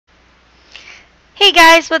Hey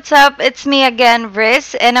guys, what's up? It's me again,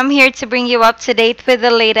 Riz, and I'm here to bring you up to date with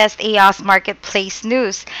the latest EOS Marketplace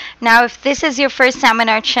news. Now, if this is your first time on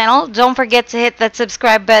our channel, don't forget to hit that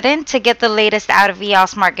subscribe button to get the latest out of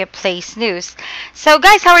EOS Marketplace news. So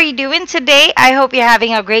guys, how are you doing today? I hope you're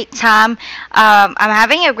having a great time. I'm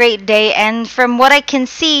having a great day, and from what I can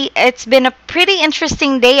see, it's been a pretty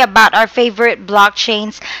interesting day about our favorite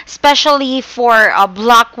blockchains, especially for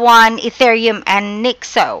Block 1, Ethereum, and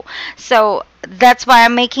Nixo. So that's why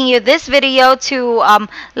I'm making you this video to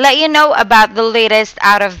let you know about the latest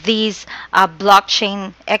out of these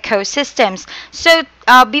blockchain ecosystems. So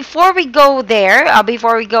before we go there,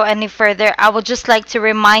 before we go any further, I would just like to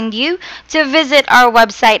remind you to visit our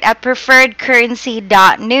website at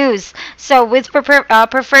PreferredCurrency.News. So with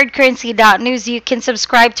PreferredCurrency.News, you can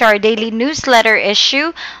subscribe to our daily newsletter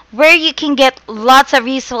issue, where you can get lots of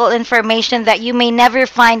useful information that you may never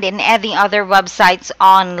find in any other websites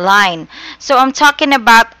online. So I'm talking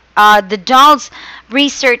about the DOL's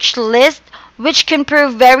research list, which can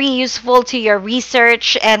prove very useful to your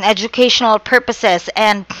research and educational purposes.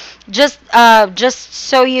 And just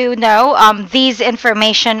so you know, these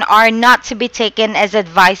information are not to be taken as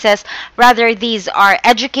advices. Rather, these are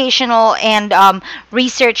educational and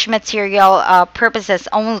research material purposes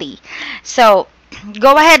only. So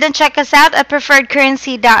go ahead and check us out at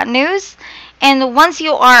PreferredCurrency.News. And once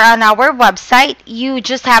you are on our website, you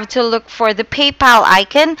just have to look for the PayPal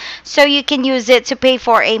icon so you can use it to pay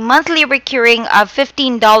for a monthly recurring of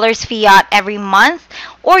 $15 fiat every month.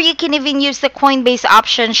 Or you can even use the Coinbase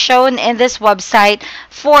option shown in this website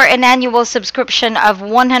for an annual subscription of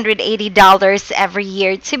 $180 every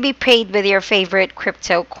year to be paid with your favorite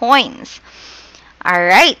crypto coins.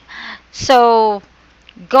 Alright, so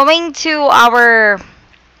going to our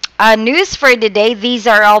news for today, these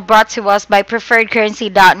are all brought to us by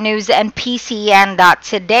PreferredCurrency.News and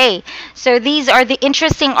PCN.Today. So these are the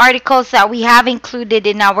interesting articles that we have included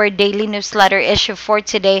in our daily newsletter issue for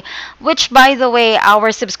today, which, by the way,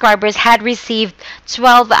 our subscribers had received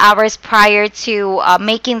 12 hours prior to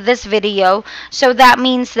making this video. So that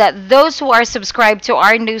means that those who are subscribed to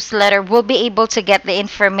our newsletter will be able to get the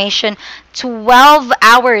information 12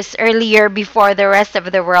 hours earlier before the rest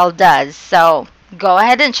of the world does. So go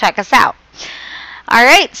ahead and check us out.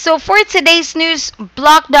 Alright, so for today's news,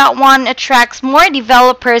 Block.one attracts more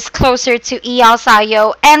developers closer to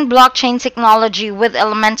EOS.io and blockchain technology with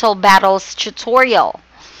Elemental Battles tutorial.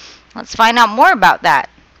 Let's find out more about that.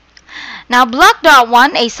 Now,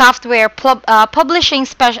 Block.one, a software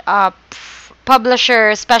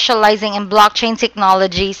publisher specializing in blockchain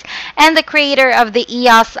technologies and the creator of the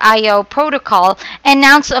EOS.io protocol,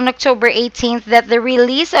 announced on October 18th that the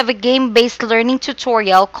release of a game-based learning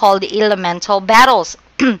tutorial called Elemental Battles.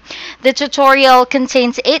 The tutorial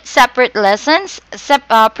contains 8 separate lessons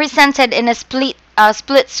presented in a split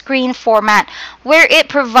screen format, where it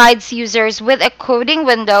provides users with a coding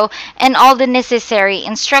window and all the necessary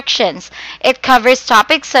instructions. It covers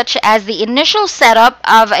topics such as the initial setup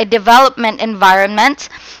of a development environment,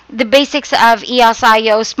 the basics of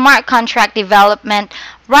EOS.io smart contract development,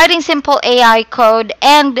 writing simple AI code,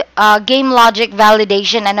 and game logic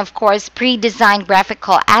validation, and of course pre-designed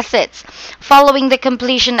graphical assets. Following the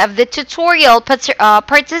completion of the tutorial,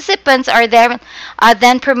 participants are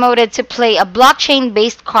then promoted to play a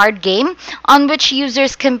blockchain-based card game on which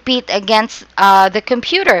users compete against the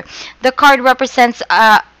computer. The card represents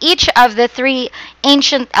each of the 3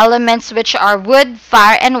 ancient elements, which are wood,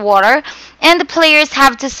 fire, and water, and the players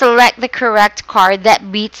have to select the correct card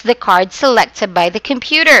that beats the card selected by the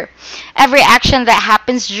computer. Every action that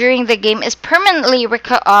happens during the game is permanently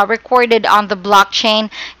recorded on the blockchain,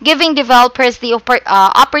 giving developers the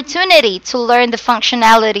opportunity to learn the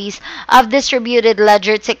functionalities of distributed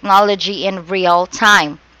ledger technology in real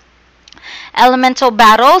time. Elemental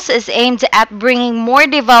Battles is aimed at bringing more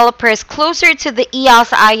developers closer to the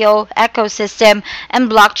EOS.io ecosystem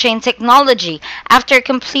and blockchain technology. After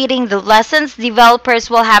completing the lessons, developers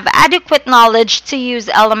will have adequate knowledge to use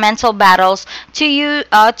Elemental Battles to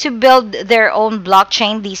build their own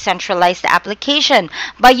blockchain decentralized application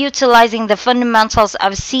by utilizing the fundamentals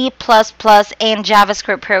of C++ and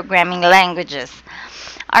JavaScript programming languages.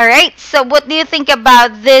 Alright, so what do you think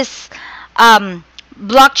about this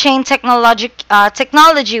blockchain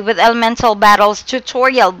technology with Elemental Battles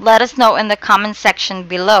tutorial? Let us know in the comment section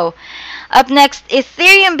below. Up next,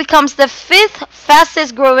 Ethereum becomes the 5th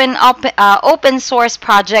fastest growing open source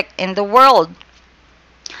project in the world.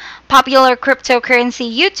 popular cryptocurrency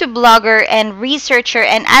YouTube blogger and researcher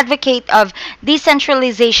and advocate of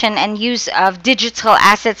decentralization and use of digital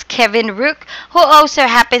assets, Kevin Rook, who also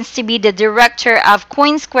happens to be the director of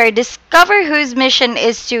Coinsquare Discover, whose mission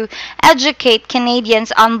is to educate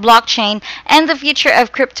Canadians on blockchain and the future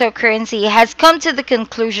of cryptocurrency, has come to the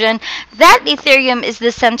conclusion that Ethereum is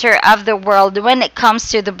the center of the world when it comes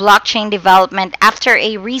to the blockchain development after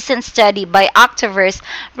a recent study by Octoverse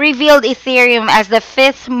revealed Ethereum as the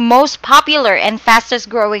fifth most popular and fastest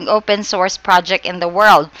growing open source project in the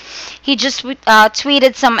world. He just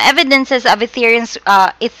tweeted some evidences of Ethereum's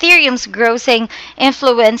grossing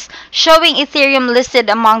influence, showing Ethereum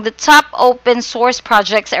listed among the top open source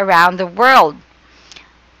projects around the world.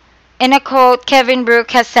 In a quote, Kevin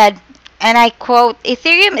Brook has said, and I quote,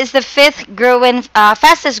 Ethereum is the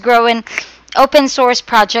fastest growing open source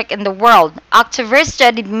project in the world. Octoverse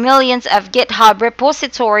studied millions of GitHub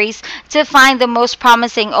repositories to find the most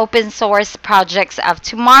promising open source projects of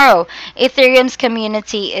tomorrow. Ethereum's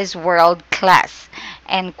community is world class.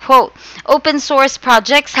 End quote. Open source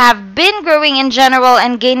projects have been growing in general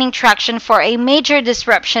and gaining traction for a major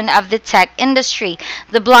disruption of the tech industry.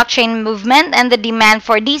 The blockchain movement and the demand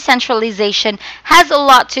for decentralization has a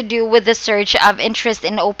lot to do with the surge of interest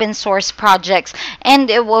in open source projects, and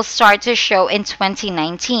it will start to show in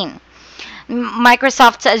 2019.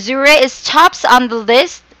 Microsoft's Azure is tops on the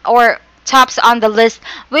list,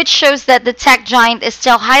 which shows that the tech giant is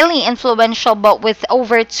still highly influential, but with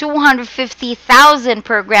over 250,000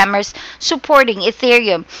 programmers supporting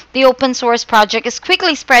Ethereum. The open source project is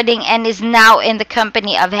quickly spreading and is now in the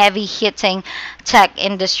company of heavy-hitting tech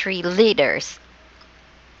industry leaders.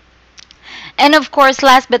 And of course,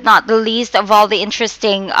 last but not the least of all the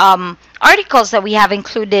interesting articles that we have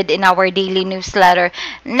included in our daily newsletter,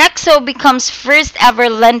 Nexo becomes first ever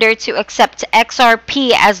lender to accept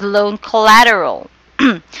XRP as loan collateral.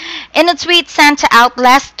 In a tweet sent out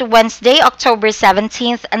last Wednesday, October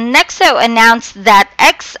 17th, Nexo announced that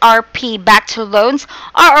XRP-backed loans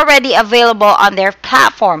are already available on their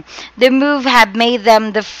platform. The move had made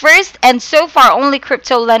them the first and so far only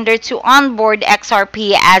crypto lender to onboard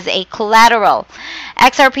XRP as a collateral.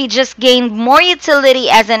 XRP just gained more utility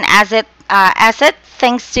as an asset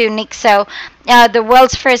thanks to Nexo, the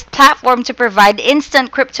world's first platform to provide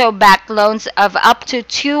instant crypto-backed loans of up to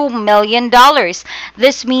 $2 million.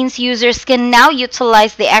 This means users can now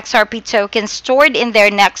utilize the XRP token stored in their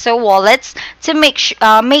Nexo wallets to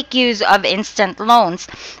make use of instant loans.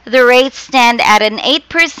 The rates stand at an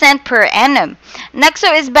 8% per annum.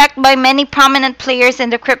 Nexo is backed by many prominent players in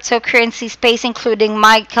the cryptocurrency space, including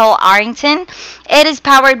Michael Arrington. It is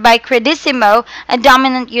powered by Credissimo, a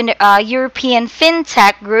dominant European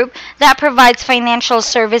fintech group that provides financial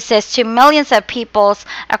services to millions of people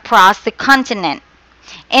across the continent.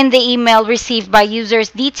 In the email received by users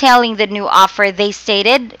detailing the new offer, they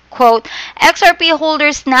stated, quote, XRP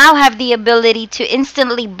holders now have the ability to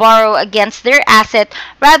instantly borrow against their asset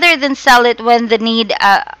rather than sell it when the need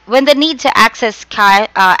to access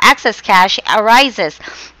cash arises.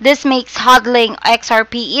 This makes hodling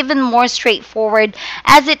XRP even more straightforward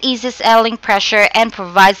as it eases selling pressure and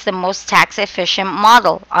provides the most tax-efficient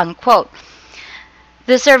model, unquote.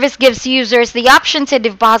 The service gives users the option to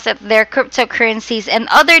deposit their cryptocurrencies and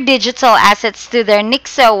other digital assets to their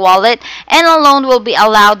Nexo wallet, and a loan will be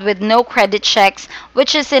allowed with no credit checks,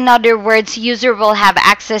 which is, in other words, user will have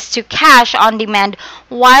access to cash on demand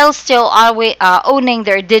while still owning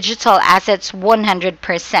their digital assets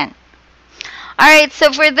 100%. Alright,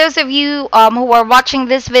 so for those of you who are watching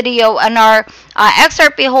this video and are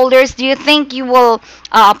XRP holders, do you think you will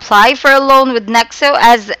apply for a loan with Nexo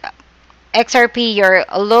as XRP your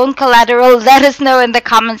loan collateral? Let us know in the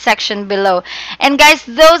comment section below. And guys,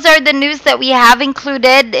 those are the news that we have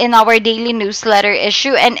included in our daily newsletter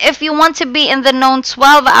issue. And if you want to be in the know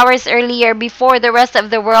 12 hours earlier before the rest of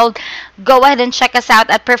the world, go ahead and check us out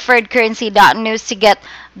at PreferredCurrency.News to get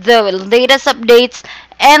the latest updates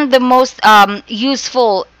and the most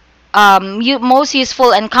useful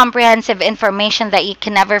and comprehensive information that you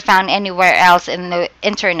can never find anywhere else in the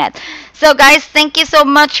internet. So guys, thank you so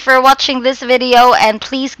much for watching this video, and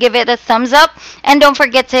please give it a thumbs up and don't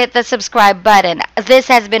forget to hit the subscribe button. This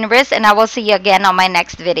has been Riz, and I will see you again on my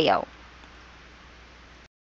next video.